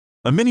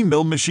A mini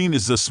mill machine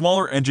is a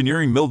smaller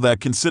engineering mill that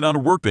can sit on a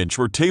workbench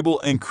or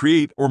table and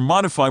create or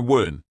modify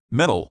wood,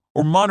 metal,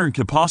 or modern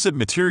composite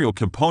material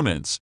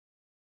components.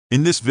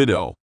 In this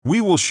video, we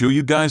will show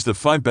you guys the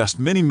 5 best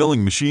mini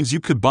milling machines you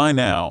could buy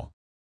now.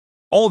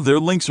 All of their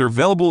links are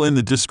available in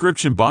the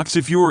description box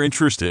if you are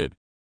interested.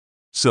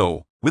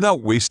 So,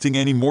 without wasting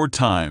any more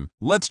time,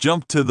 let's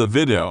jump to the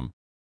video.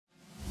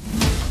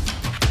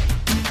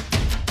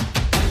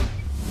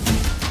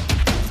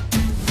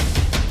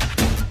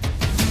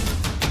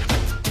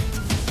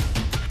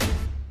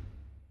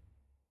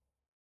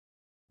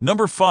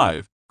 Number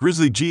 5.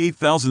 Grizzly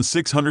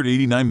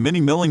G8689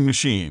 Mini Milling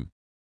Machine.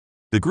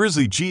 The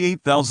Grizzly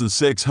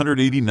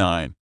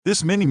G8689.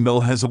 This mini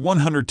mill has a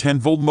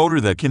 110-volt motor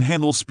that can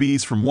handle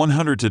speeds from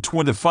 100 to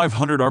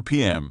 2500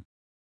 RPM.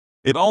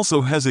 It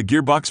also has a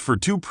gearbox for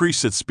 2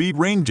 preset speed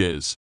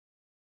ranges.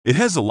 It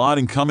has a lot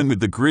in common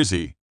with the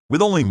Grizzly,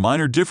 with only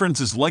minor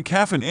differences like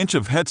half an inch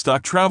of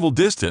headstock travel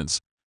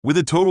distance, with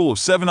a total of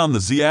 7 on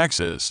the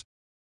Z-axis.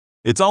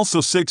 It's also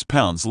 6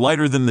 pounds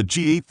lighter than the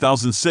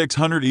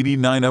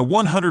G8689 a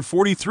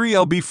 143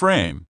 lb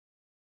frame.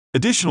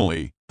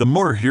 Additionally, the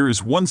motor here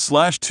is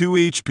 1/2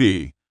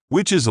 HP,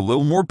 which is a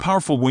little more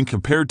powerful when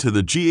compared to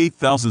the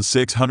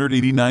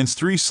G8689's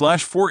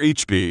 3/4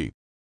 HP.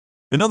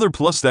 Another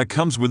plus that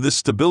comes with this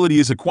stability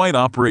is a quiet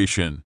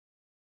operation.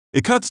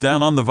 It cuts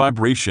down on the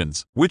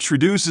vibrations, which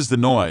reduces the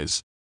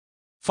noise.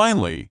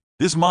 Finally,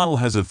 this model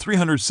has a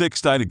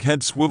 306-dig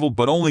head swivel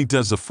but only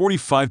does a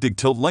 45-dig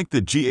tilt like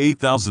the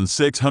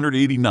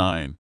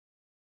G8689.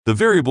 The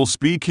variable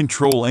speed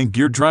control and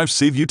gear drive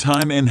save you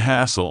time and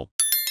hassle.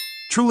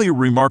 Truly a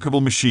remarkable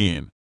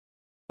machine.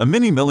 A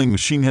mini milling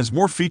machine has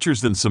more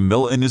features than some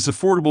mill and is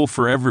affordable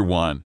for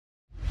everyone.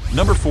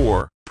 Number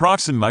 4.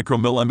 Proxxon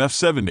Micromill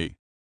MF70.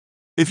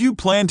 If you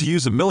plan to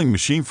use a milling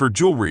machine for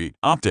jewelry,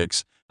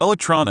 optics,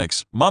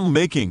 electronics, model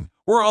making,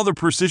 or other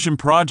precision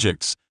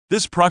projects,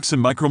 this Proxxon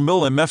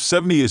Micromill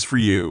MF70 is for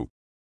you.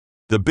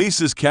 The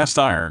base is cast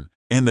iron,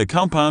 and the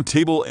compound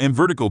table and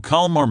vertical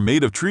column are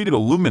made of treated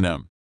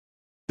aluminum.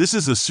 This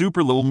is a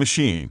super little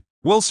machine,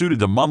 well suited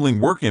to modeling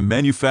work and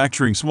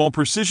manufacturing small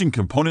precision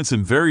components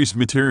in various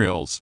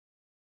materials.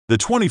 The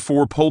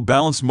 24-pole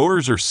balance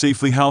motors are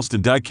safely housed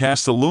in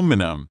die-cast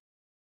aluminum,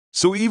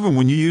 so even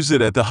when you use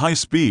it at the high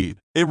speed,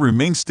 it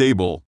remains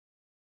stable.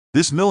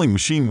 This milling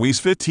machine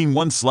weighs 1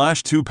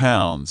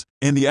 pounds,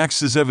 and the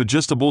axes have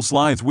adjustable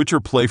slides which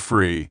are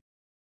play-free.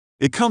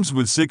 It comes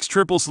with 6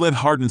 triple-slit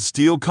hardened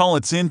steel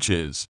collets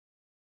inches.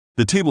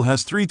 The table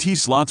has 3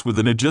 T-slots with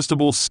an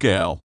adjustable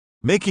scale,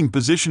 making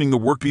positioning the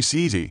workpiece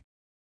easy.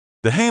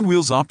 The hand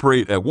wheels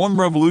operate at 1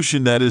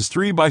 revolution, that is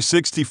 3 by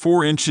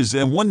 64 inches,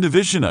 and 1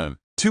 division of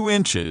 2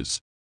 inches.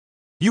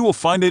 You will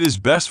find it is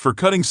best for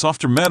cutting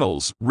softer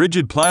metals,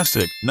 rigid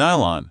plastic,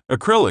 nylon,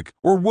 acrylic,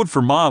 or wood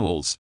for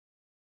models.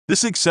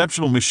 This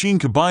exceptional machine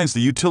combines the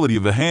utility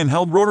of a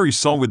handheld rotary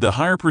saw with the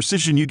higher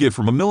precision you get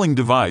from a milling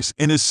device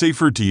and is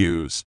safer to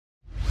use.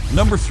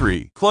 Number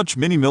 3. Klutch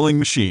Mini Milling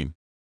Machine.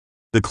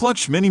 The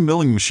Klutch Mini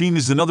Milling Machine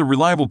is another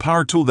reliable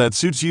power tool that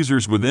suits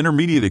users with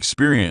intermediate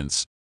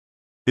experience.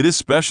 It is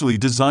specially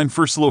designed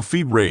for slow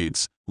feed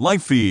rates,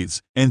 light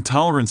feeds, and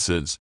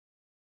tolerances.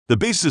 The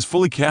base is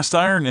fully cast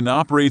iron and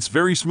operates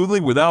very smoothly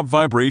without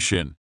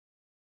vibration.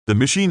 The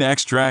machine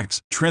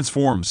extracts,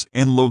 transforms,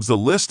 and loads the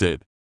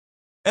listed.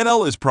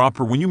 NL is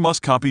proper when you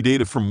must copy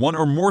data from one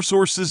or more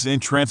sources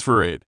and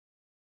transfer it.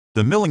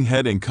 The milling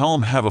head and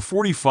column have a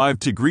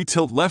 45-degree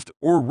tilt left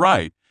or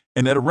right,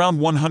 and at around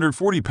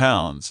 140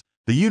 pounds,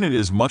 the unit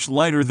is much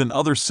lighter than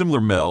other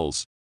similar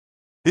mills.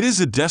 It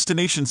is a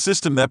destination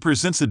system that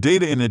presents the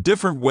data in a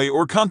different way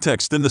or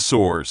context than the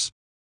source.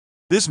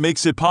 This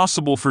makes it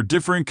possible for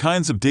different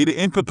kinds of data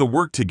input to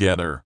work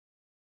together.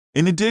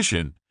 In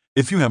addition,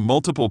 if you have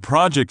multiple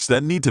projects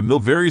that need to mill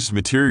various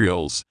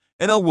materials,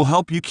 NL will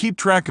help you keep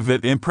track of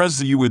it and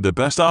present you with the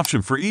best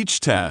option for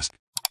each task.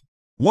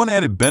 One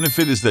added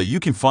benefit is that you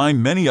can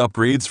find many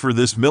upgrades for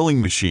this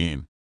milling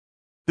machine.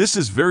 This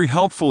is very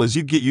helpful as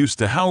you get used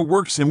to how it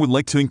works and would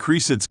like to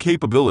increase its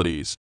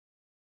capabilities.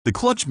 The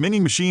Klutch Mini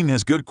Machine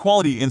has good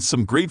quality and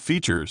some great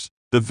features.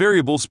 The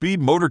variable speed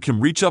motor can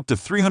reach up to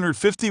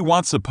 350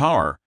 watts of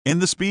power,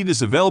 and the speed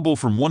is available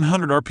from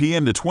 100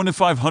 RPM to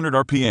 2500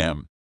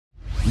 RPM.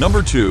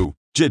 Number 2.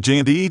 Jet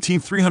JMB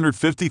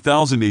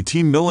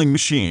 18350,018 Milling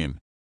Machine.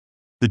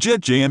 The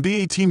Jet JMB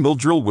 18 mill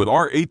drill with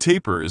R8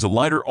 taper is a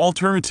lighter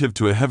alternative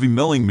to a heavy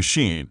milling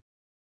machine.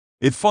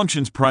 It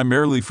functions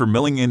primarily for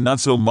milling and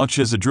not so much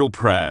as a drill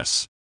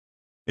press.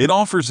 It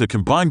offers a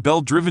combined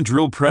belt-driven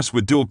drill press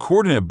with dual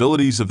coordinate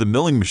abilities of the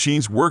milling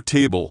machine's work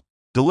table,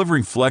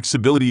 delivering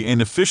flexibility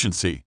and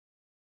efficiency.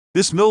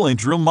 This mill and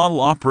drill model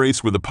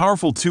operates with a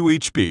powerful 2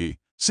 HP,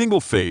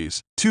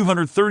 single-phase,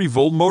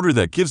 230-volt motor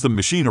that gives the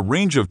machine a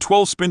range of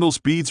 12 spindle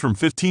speeds from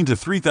 15 to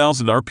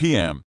 3000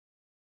 RPM.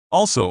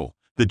 Also,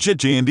 the Jet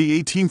JMB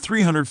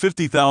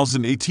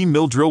 18350,018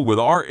 mill drill with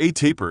R8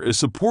 taper is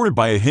supported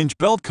by a hinge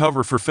belt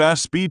cover for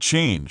fast speed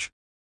change.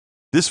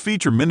 This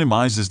feature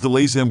minimizes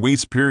delays and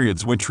waste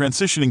periods when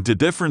transitioning to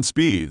different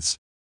speeds.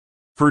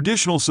 For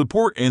additional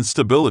support and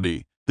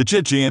stability, The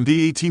Jet JMD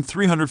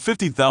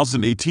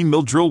 18350,000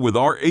 18mm drill with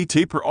RA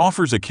taper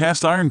offers a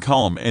cast iron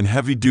column and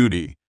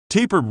heavy-duty,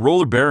 tapered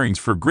roller bearings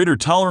for greater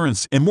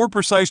tolerance and more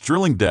precise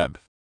drilling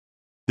depth.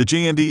 The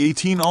JMD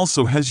 18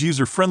 also has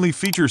user-friendly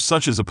features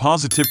such as a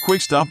positive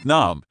quick-stop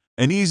knob,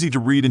 an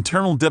easy-to-read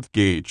internal depth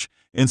gauge,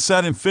 and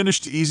satin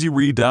finished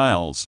easy-read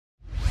dials.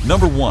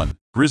 Number 1.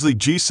 Grizzly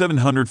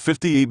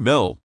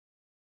G758mm.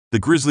 The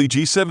Grizzly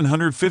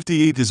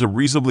G758 is a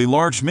reasonably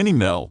large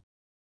mini-mill.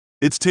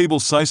 Its table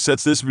size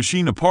sets this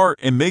machine apart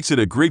and makes it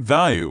a great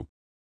value.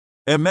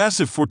 At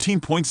massive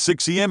 14.6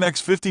 cm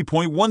x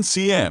 50.1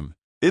 cm,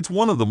 it's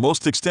one of the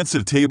most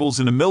extensive tables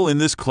in a mill in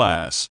this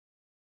class.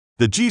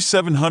 The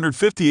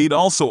G758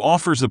 also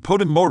offers a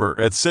potent motor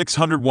at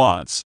 600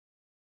 watts.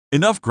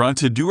 Enough grunt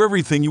to do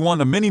everything you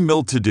want a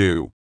mini-mill to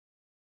do.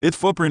 Its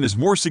footprint is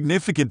more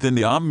significant than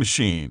the ARM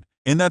machine,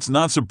 and that's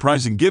not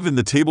surprising given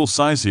the table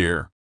size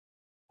here.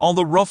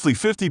 Although roughly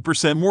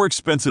 50% more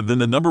expensive than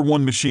the number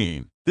 1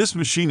 machine, this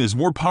machine is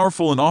more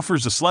powerful and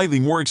offers a slightly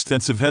more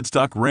extensive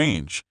headstock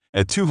range,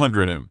 at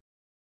 200 mm.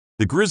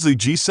 The Grizzly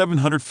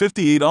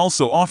G758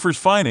 also offers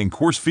fine and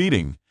coarse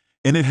feeding,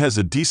 and it has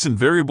a decent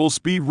variable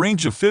speed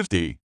range of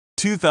 50,000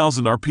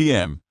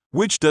 RPM,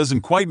 which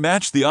doesn't quite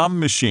match the ARM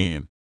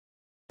machine.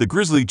 The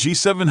Grizzly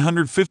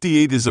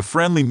G758 is a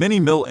friendly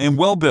mini-mill and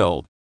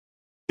well-built.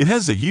 It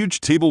has a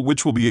huge table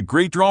which will be a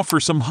great draw for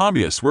some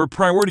hobbyists where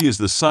priority is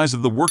the size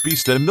of the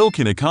workpiece that a mill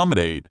can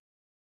accommodate.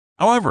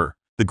 However,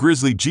 the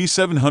Grizzly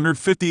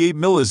G758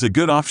 mill is a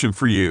good option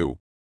for you.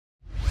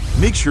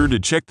 Make sure to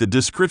check the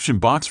description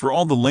box for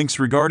all the links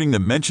regarding the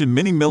mentioned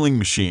mini-milling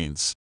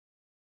machines.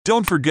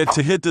 Don't forget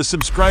to hit the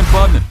subscribe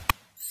button.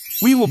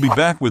 We will be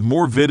back with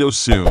more videos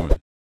soon.